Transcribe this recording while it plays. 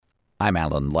I'm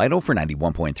Alan Lytle for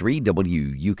 91.3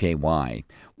 WUKY.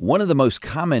 One of the most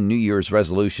common New Year's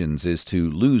resolutions is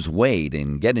to lose weight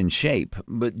and get in shape,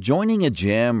 but joining a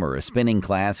gym or a spinning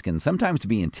class can sometimes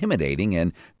be intimidating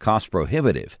and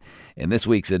cost-prohibitive. In this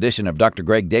week's edition of Dr.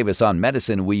 Greg Davis on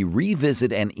Medicine, we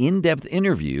revisit an in-depth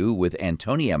interview with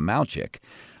Antonia Malchik,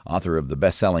 author of the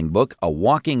best-selling book, A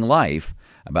Walking Life,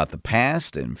 about the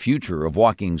past and future of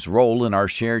walking's role in our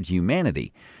shared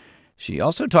humanity. She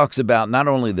also talks about not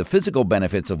only the physical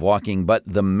benefits of walking, but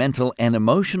the mental and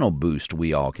emotional boost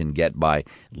we all can get by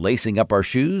lacing up our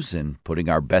shoes and putting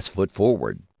our best foot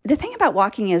forward. The thing about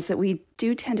walking is that we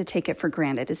do tend to take it for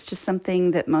granted. It's just something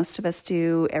that most of us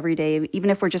do every day, even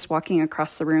if we're just walking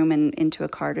across the room and into a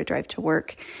car to drive to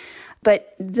work.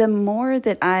 But the more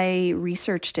that I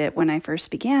researched it when I first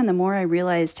began, the more I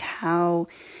realized how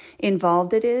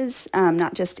involved it is,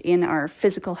 not just in our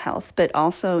physical health, but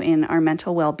also in our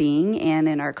mental well-being and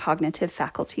in our cognitive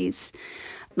faculties.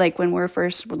 Like when we're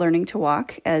first learning to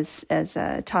walk as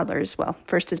toddlers, well,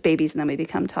 first as babies and then we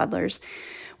become toddlers,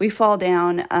 we fall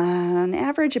down on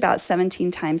average about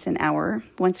 17 times an hour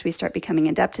once we start becoming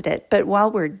adept at it. But while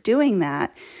we're doing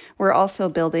that, we're also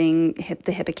building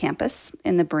the hippocampus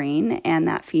in the brain, and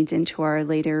that feeds into our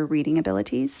later reading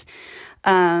abilities.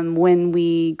 When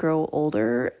we grow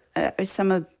older,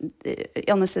 some of the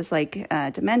illnesses like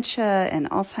dementia and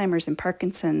Alzheimer's and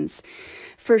Parkinson's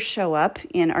first show up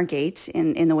in our gait,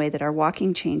 in the way that our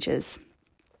walking changes.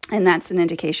 And that's an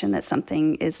indication that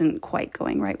something isn't quite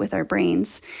going right with our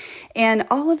brains. And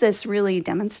all of this really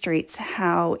demonstrates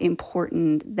how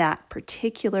important that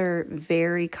particular,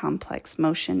 very complex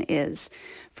motion is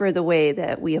for the way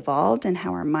that we evolved and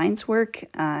how our minds work,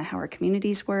 how our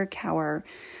communities work, how our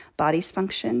bodies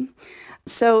function.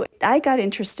 So I got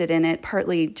interested in it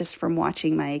partly just from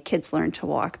watching my kids learn to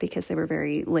walk because they were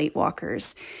very late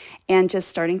walkers, and just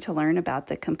starting to learn about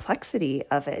the complexity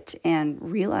of it and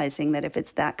realizing that if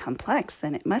it's that complex,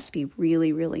 then it must be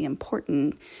really, really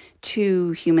important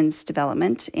to humans'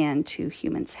 development and to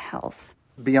humans' health.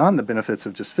 Beyond the benefits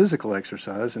of just physical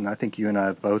exercise, and I think you and I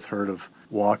have both heard of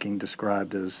walking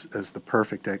described as the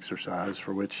perfect exercise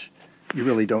for which you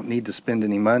really don't need to spend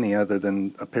any money other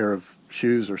than a pair of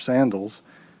shoes or sandals,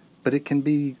 but it can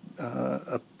be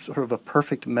a sort of a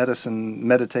perfect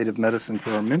meditative medicine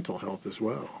for our mental health as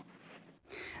well.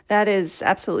 That is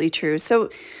absolutely true. So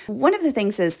one of the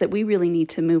things is that we really need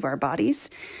to move our bodies.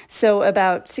 So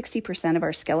about 60% of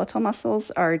our skeletal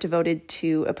muscles are devoted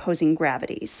to opposing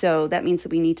gravity. So that means that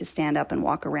we need to stand up and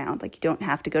walk around. Like you don't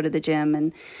have to go to the gym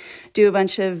and do a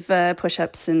bunch of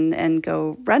push-ups and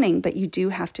go running, but you do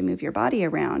have to move your body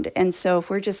around. And so if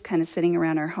we're just kind of sitting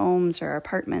around our homes or our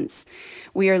apartments,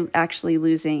 we are actually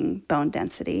losing bone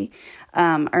density.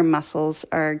 Our muscles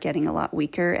are getting a lot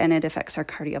weaker, and it affects our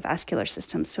cardiovascular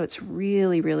system. So it's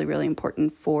really, really, really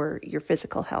important for your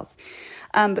physical health.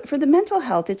 But for the mental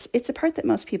health, it's a part that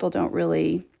most people don't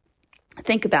really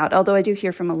think about, although I do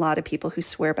hear from a lot of people who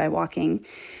swear by walking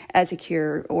as a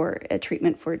cure or a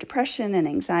treatment for depression and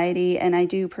anxiety. And I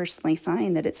do personally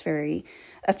find that it's very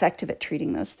effective at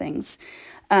treating those things.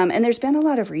 And there's been a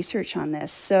lot of research on this.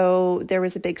 So there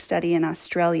was a big study in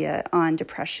Australia on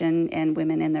depression in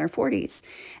women in their 40s.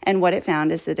 And what it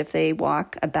found is that if they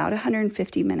walk about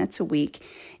 150 minutes a week,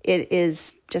 it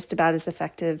is just about as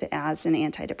effective as an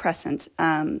antidepressant.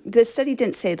 The study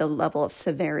didn't say the level of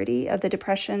severity of the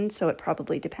depression, so it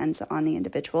probably depends on the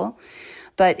individual.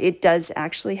 But it does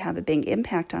actually have a big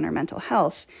impact on our mental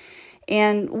health.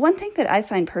 And one thing that I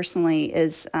find personally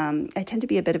is I tend to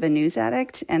be a bit of a news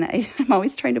addict, and I'm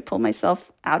always trying to pull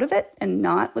myself out of it and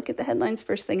not look at the headlines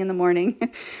first thing in the morning.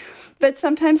 But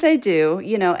sometimes I do,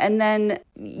 and then,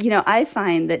 I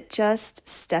find that just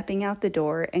stepping out the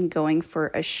door and going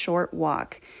for a short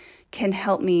walk can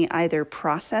help me either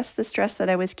process the stress that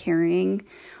I was carrying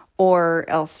or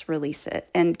else release it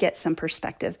and get some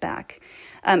perspective back.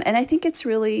 And I think it's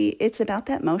about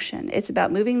that motion. It's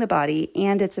about moving the body,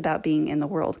 and it's about being in the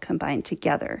world combined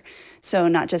together. So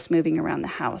not just moving around the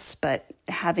house, but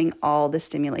having all the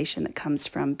stimulation that comes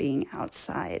from being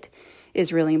outside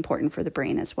is really important for the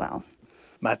brain as well.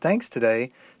 My thanks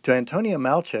today to Antonia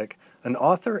Malchik, an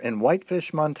author in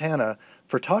Whitefish, Montana,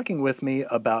 for talking with me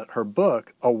about her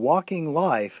book, A Walking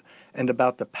Life, and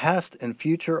about the past and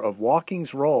future of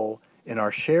walking's role in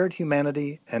our shared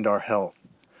humanity and our health.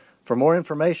 For more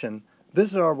information,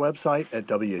 visit our website at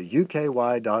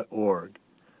wuky.org.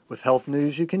 With health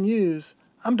news you can use,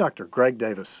 I'm Dr. Greg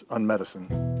Davis on Medicine.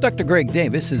 Dr. Greg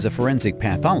Davis is a forensic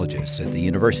pathologist at the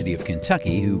University of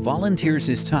Kentucky who volunteers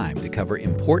his time to cover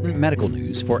important medical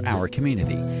news for our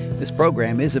community. This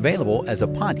program is available as a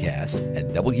podcast at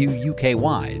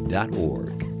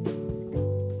wuky.org.